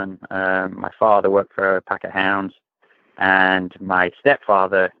huntsman. My father worked for a pack of hounds, and my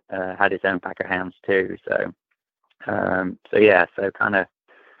stepfather had his own pack of hounds too. So kind of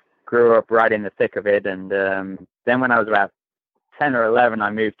grew up right in the thick of it. And then when I was about 10 or 11, I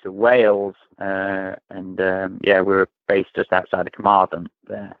moved to Wales, we were based just outside of Carmarthen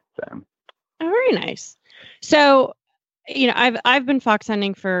there. So, oh, very nice. So, I've been fox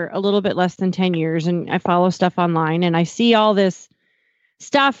hunting for a little bit less than 10 years, and I follow stuff online, and I see all this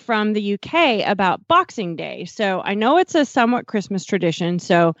stuff from the UK about Boxing Day. So I know it's a somewhat Christmas tradition.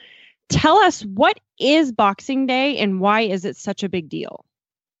 So tell us, what is Boxing Day and why is it such a big deal?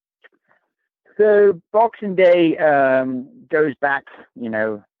 So Boxing Day goes back,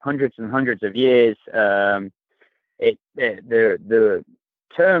 hundreds and hundreds of years. The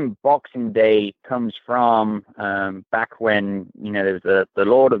term Boxing Day comes from back when there was the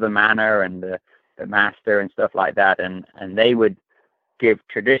Lord of the Manor and the Master and stuff like that, and they would give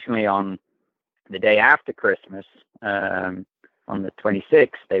traditionally on the day after Christmas, on the 26th,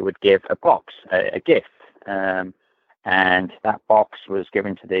 they would give a box, a gift. And that box was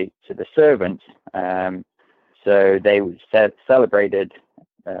given to the servants. So they celebrated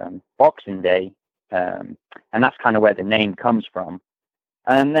Boxing Day, and that's kind of where the name comes from.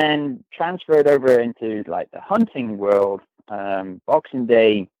 And then transferred over into like the hunting world. Boxing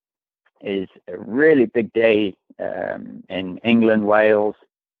Day is a really big day in England, Wales.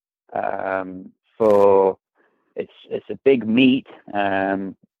 For it's a big meet.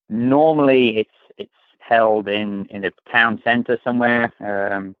 Normally, it's held in a town centre somewhere,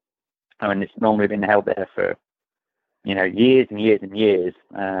 and it's normally been held there for years and years and years.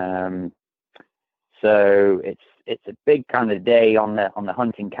 So it's a big kind of day on the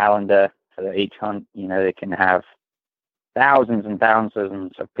hunting calendar. So each hunt, they can have thousands and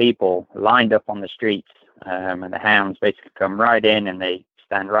thousands of people lined up on the streets, and the hounds basically come right in, and they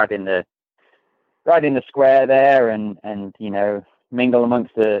stand right in the square there, and mingle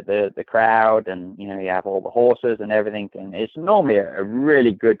amongst the crowd, and you have all the horses and everything, and it's normally a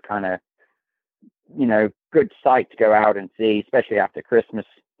really good kind of good sight to go out and see, especially after Christmas.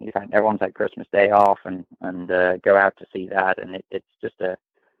 In fact, everyone's had Christmas Day off and go out to see that, and it's just a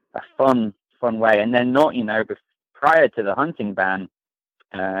fun way. And then not, prior to the hunting ban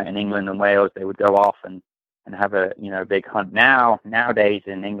in England and Wales, they would go off and have a big hunt. Nowadays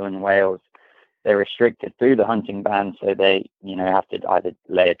in England and Wales, they're restricted through the hunting ban, so they have to either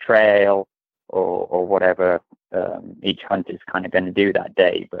lay a trail or whatever each hunt is kind of going to do that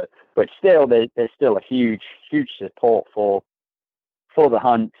day. But still, there's still a huge support for the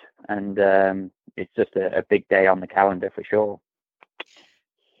hunt, and it's just a big day on the calendar for sure.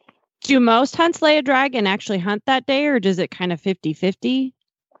 Do most hunts lay a drag and actually hunt that day, or does it kind of 50-50?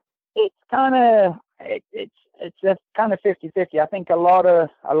 It's kind of it's a kind of 50-50. I think a lot of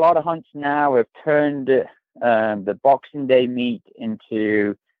hunts now have turned the Boxing Day meet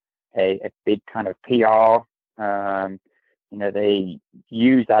into a big kind of PR. They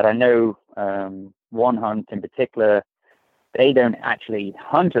use that. I know one hunt in particular, they don't actually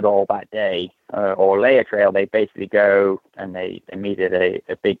hunt at all that day or lay a trail. They basically go and they meet at a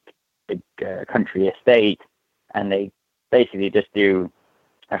big country estate, and they basically just do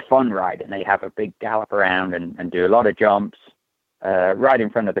a fun ride, and they have a big gallop around and do a lot of jumps right in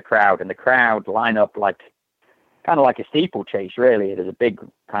front of the crowd, and the crowd line up kind of like a steeplechase, really. There's a big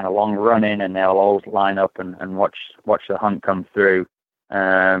kind of long run in, and they'll all line up and watch the hunt come through.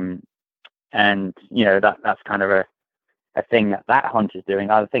 And that's kind of a thing that hunt is doing.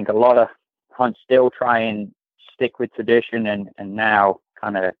 I think a lot of hunts still try and stick with tradition, and now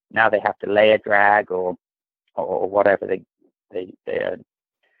they have to lay a drag or whatever they are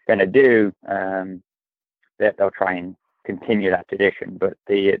going to do. That they'll try and continue that tradition, but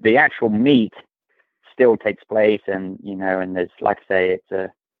the actual meet still takes place, and there's, like I say,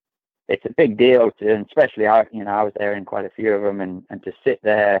 it's a big deal and especially I was there in quite a few of them, and to sit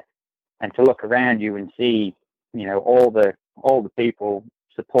there and to look around you and see all the people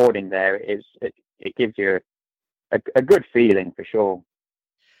supporting there, it gives you a good feeling for sure.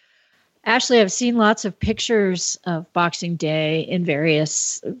 Ashley, I've seen lots of pictures of Boxing Day in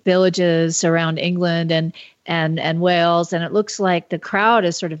various villages around England and Wales, and it looks like the crowd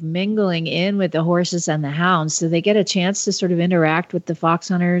is sort of mingling in with the horses and the hounds, so they get a chance to sort of interact with the fox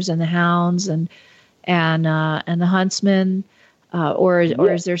hunters and the hounds and the huntsmen, or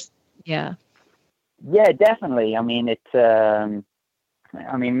is there? Yeah. Yeah, definitely. I mean, it's.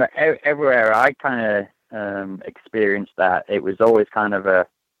 Everywhere I kind of experienced that, it was always kind of a.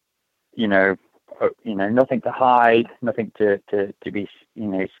 Nothing to hide, nothing to be,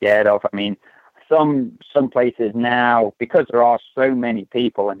 scared of. I mean, some places now, because there are so many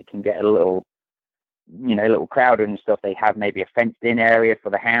people and it can get a little crowded and stuff, they have maybe a fenced-in area for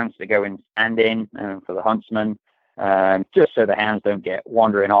the hounds to go and stand in, for the huntsmen, just so the hounds don't get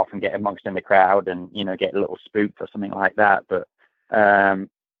wandering off and get amongst in the crowd and, get a little spooked or something like that. But for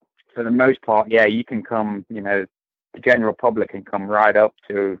the most part, yeah, you can come, the general public can come right up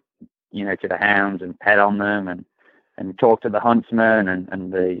to the hounds and pet on them and talk to the huntsmen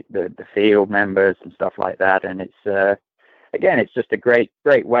and the field members and stuff like that. And it's, again, it's just a great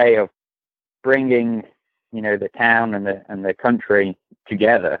way of bringing, the town and the country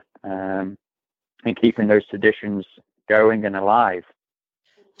together, and keeping those traditions going and alive.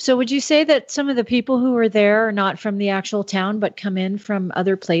 So would you say that some of the people who are there are not from the actual town, but come in from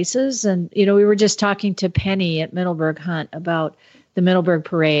other places? And, we were just talking to Penny at Middleburg Hunt about the Middleburg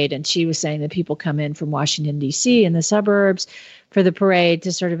parade, and she was saying that people come in from Washington, D.C. and the suburbs for the parade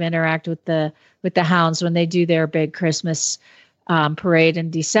to sort of interact with the hounds when they do their big Christmas parade in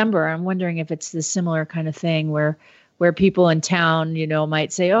December. I'm wondering if it's the similar kind of thing where people in town,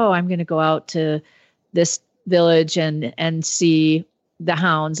 might say, oh, I'm going to go out to this village and see the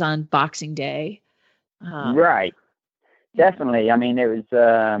hounds on Boxing Day. Right. Definitely. I mean, it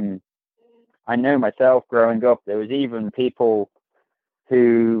was, I know myself growing up, there was even people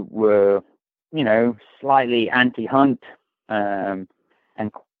who were, slightly anti-hunt, and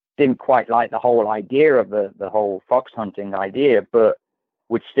didn't quite like the whole idea of the whole fox hunting idea, but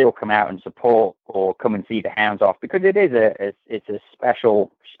would still come out and support or come and see the hounds off, because it is it's a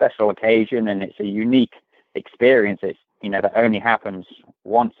special occasion, and it's a unique experience. It's, that only happens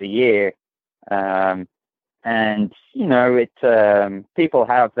once a year. And, people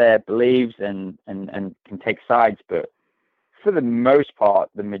have their beliefs and can take sides, but for the most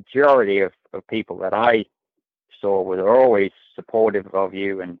part, the majority of people that I saw were always supportive of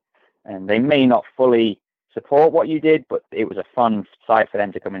you, and they may not fully support what you did, but it was a fun sight for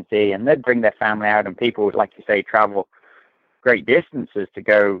them to come and see, and they'd bring their family out, and people would, like you say, travel great distances to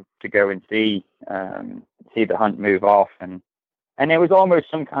go and see the hunt move off, and it was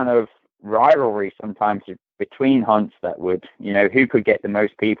almost some kind of rivalry sometimes between hunts that would, who could get the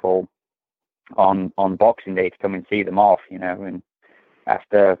most people on Boxing Day to come and see them off, and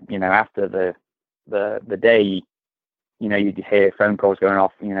after the day, you'd hear phone calls going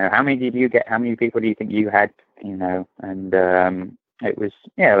off, how many did you get? How many people do you think you had? And it was,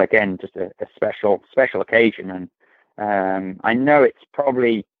 again, just a special occasion. And I know it's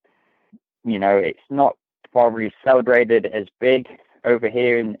probably, it's not probably celebrated as big over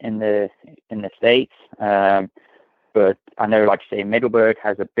here in the States. But I know, like I say, Middleburg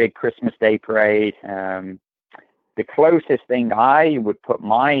has a big Christmas Day parade. The closest thing I would put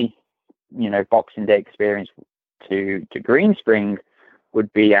my, Boxing Day experience to Green Spring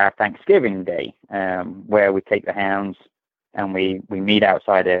would be our Thanksgiving Day, where we take the hounds and we meet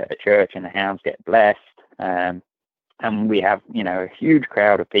outside a church and the hounds get blessed. And we have, a huge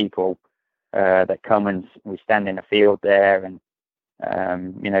crowd of people that come, and we stand in a field there, and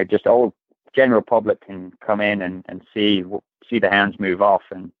just all general public can come in and see the hounds move off.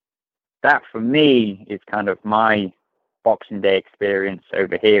 And that for me is kind of my Boxing Day experience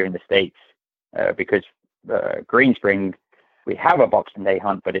over here in the States, because Green Spring, we have a Boxing Day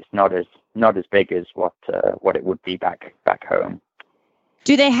hunt, but it's not as big as what it would be back home.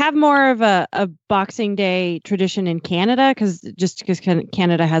 Do they have more of a Boxing Day tradition in Canada? Because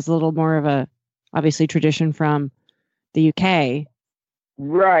Canada has a little more of a, obviously, tradition from the UK.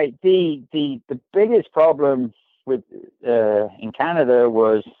 Right. The biggest problem with in Canada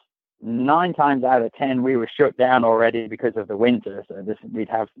was 9 times out of 10 we were shut down already because of the winter. So we'd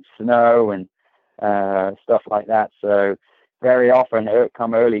have snow and stuff like that. So very often,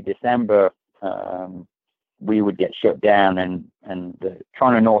 come early December, we would get shut down, and the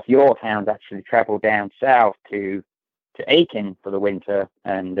Toronto North York hounds actually travel down south to Aiken for the winter,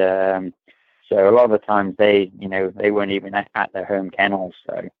 and so a lot of the times they weren't even at their home kennels.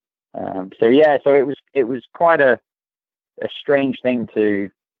 So it was quite a strange thing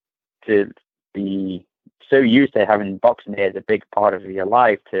to be so used to having Boxing Day as a big part of your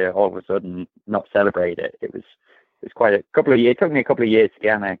life to all of a sudden not celebrate it. It was quite a couple of years. It took me a couple of years to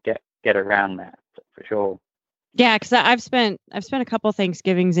kind of get around that, for sure. Yeah, because I've spent a couple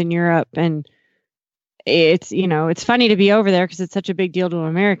Thanksgivings in Europe, and it's it's funny to be over there because it's such a big deal to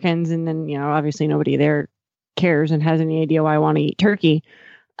Americans, and then obviously nobody there cares and has any idea why I want to eat turkey.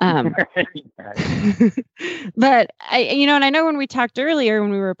 But and I know when we talked earlier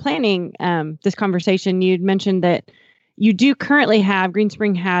when we were planning this conversation, you'd mentioned that you do currently have Green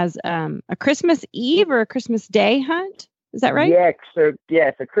Spring has a Christmas Eve or a Christmas Day hunt. Is that right? Yeah.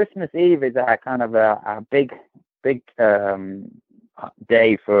 So Christmas Eve is a kind of a big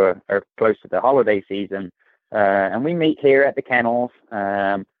day for or close to the holiday season, and we meet here at the kennels,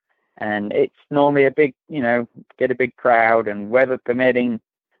 and it's normally a big, get a big crowd, and weather permitting,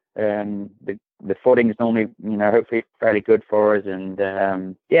 the footing's normally, hopefully fairly good for us, and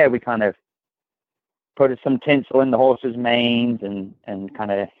we kind of put some tinsel in the horses' manes, and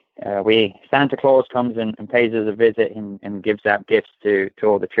kind of Santa Claus comes and pays us a visit and gives out gifts to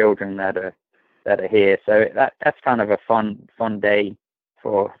all the children that are here. So that's kind of a fun day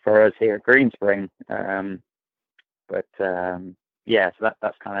for us here at Green Spring. So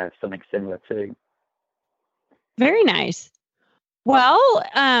that's kind of something similar too. Very nice. Well,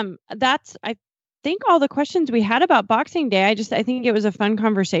 that's I think all the questions we had about Boxing Day. I think it was a fun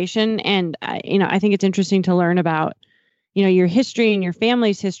conversation, and I think it's interesting to learn about your history and your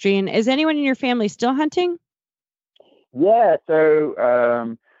family's history. And is anyone in your family still hunting? Yeah,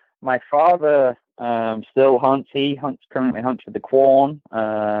 so my father still hunts. He currently hunts with the Quorn,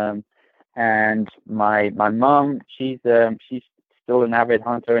 and my mum, she's still an avid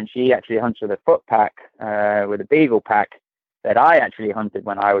hunter, and she actually hunts with a foot pack, with a beagle pack that I actually hunted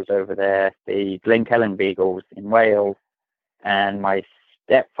when I was over there, the Glenkellen Beagles in Wales. And my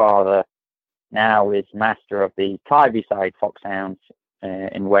stepfather now is master of the Tybyside Foxhounds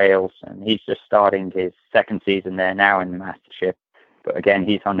in Wales, and he's just starting his second season there now in the mastership. But again,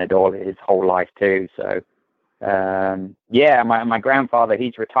 he's hunted all his whole life too. So my grandfather,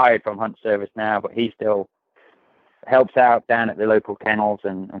 he's retired from hunt service now, but he still helps out down at the local kennels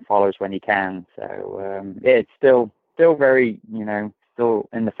and follows when he can. So it's still very, still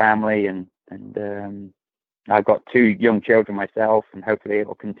in the family, and I've got 2 young children myself, and hopefully it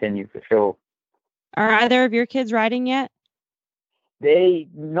will continue for sure. Are either of your kids riding yet? They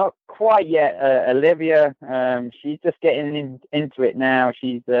not quite yet. Olivia, she's just getting into it now.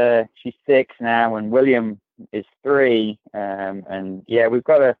 She's 6 now, and William is 3. And yeah, we've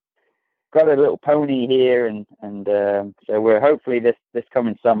got a little pony here, and so we're hopefully this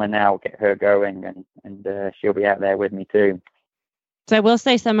coming summer now get her going, and she'll be out there with me too. So I will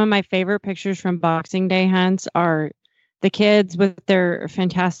say some of my favorite pictures from Boxing Day hunts are the kids with their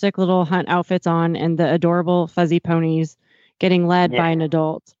fantastic little hunt outfits on and the adorable fuzzy ponies getting led by an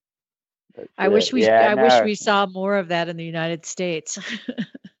adult. I wish we saw more of that in the United States.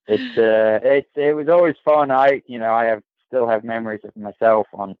 It was always fun. I still have memories of myself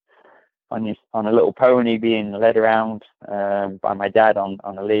on a little pony being led around by my dad on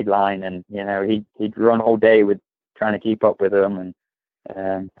a lead line, and he'd run all day with trying to keep up with them, and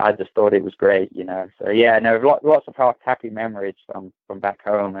I just thought it was great, So yeah, no, lots of happy memories from back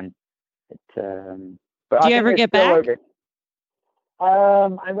home, and but do you ever get back?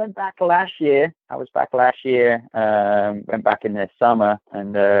 I went back last year. I was back last year. Went back in the summer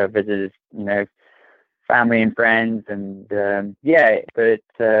and visited, family and friends, and but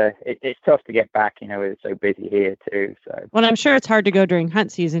it's tough to get back. It's so busy here too. So well, I'm sure it's hard to go during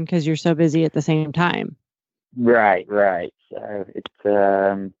hunt season because you're so busy at the same time. Right. So it's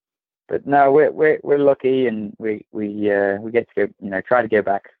but no, we're lucky, and we get to go, try to go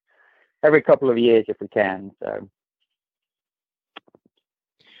back every couple of years if we can. So.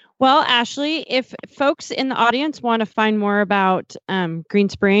 Well, Ashley, if folks in the audience want to find more about Green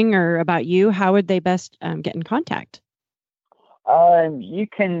Spring or about you, how would they best get in contact? You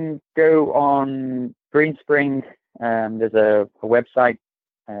can go on Green Spring. There's a website,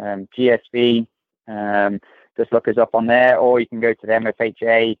 GSV. Just look us up on there, or you can go to the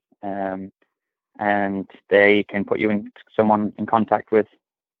MFHA, and they can put you someone in contact with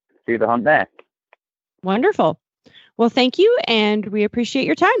through the hunt there. Wonderful. Well, thank you, and we appreciate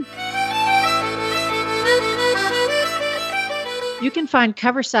your time. You can find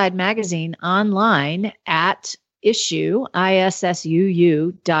Coverside Magazine online at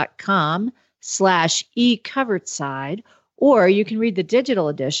issuu.com/ecoverside, or you can read the digital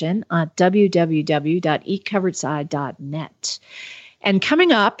edition on www.ecoverside.net. And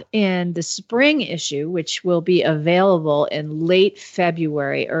coming up in the spring issue, which will be available in late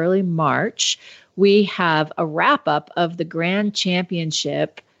February, early March, we have a wrap-up of the Grand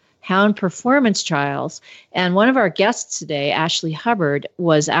Championship Hound Performance Trials. And one of our guests today, Ashley Hubbard,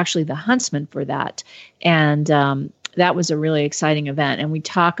 was actually the huntsman for that. And that was a really exciting event. And we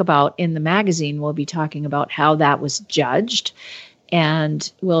talk about, in the magazine, we'll be talking about how that was judged.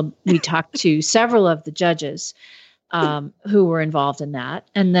 And we talked to several of the judges who were involved in that.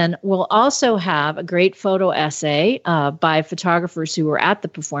 And then we'll also have a great photo essay by photographers who were at the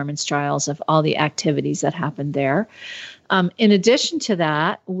performance trials of all the activities that happened there. In addition to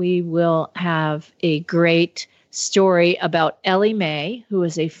that, we will have a great story about Ellie Mae, who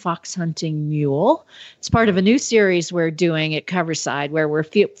is a fox hunting mule. It's part of a new series we're doing at Coverside, where we're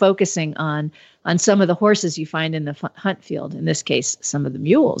focusing on some of the horses you find in the hunt field. In this case, some of the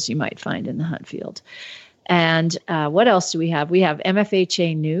mules you might find in the hunt field. And what else do we have? We have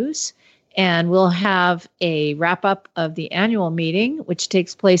MFHA news, and we'll have a wrap up of the annual meeting, which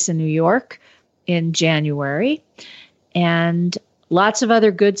takes place in New York in January, and lots of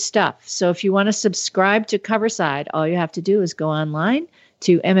other good stuff. So if you want to subscribe to Coverside, all you have to do is go online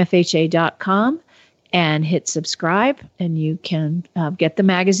to mfha.com and hit subscribe, and you can get the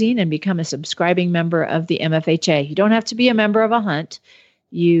magazine and become a subscribing member of the MFHA. You don't have to be a member of a hunt.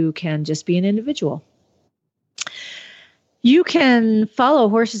 You can just be an individual. You can follow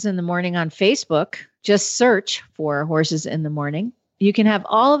Horses in the Morning on Facebook. Just search for Horses in the Morning. You can have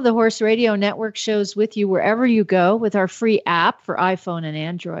all of the Horse Radio Network shows with you wherever you go with our free app for iPhone and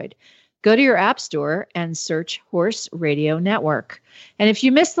Android. Go to your app store and search Horse Radio Network. And if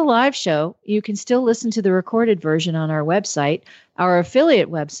you missed the live show, you can still listen to the recorded version on our website, our affiliate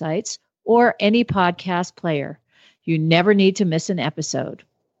websites, or any podcast player. You never need to miss an episode.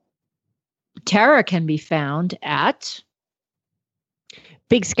 Tara can be found at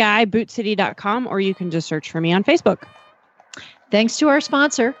BigSkyBootCity.com, or you can just search for me on Facebook. Thanks to our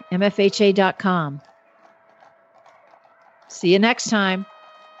sponsor, MFHA.com. See you next time.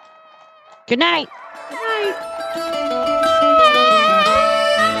 Good night. Good